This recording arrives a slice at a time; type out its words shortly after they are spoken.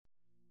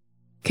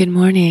Good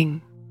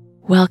morning.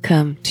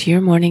 Welcome to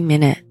your morning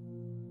minute.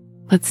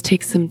 Let's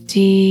take some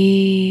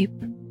deep,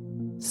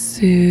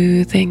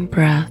 soothing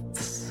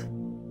breaths.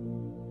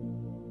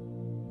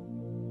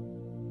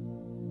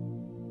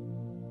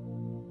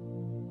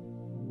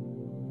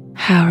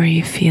 How are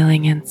you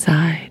feeling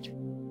inside?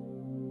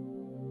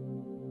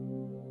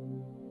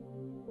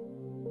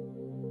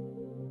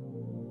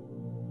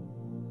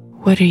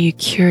 What are you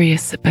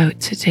curious about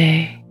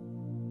today?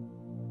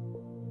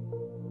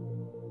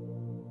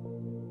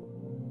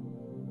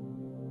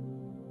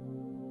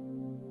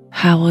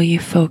 How will you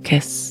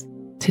focus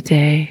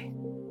today?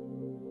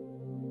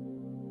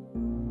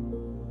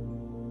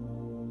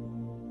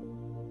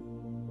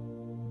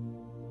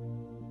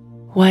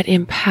 What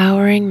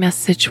empowering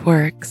message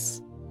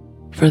works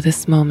for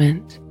this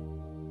moment?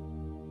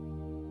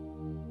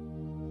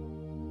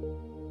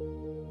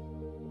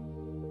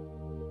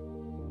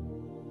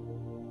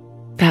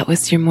 That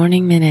was your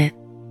morning minute.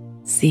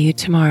 See you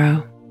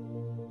tomorrow.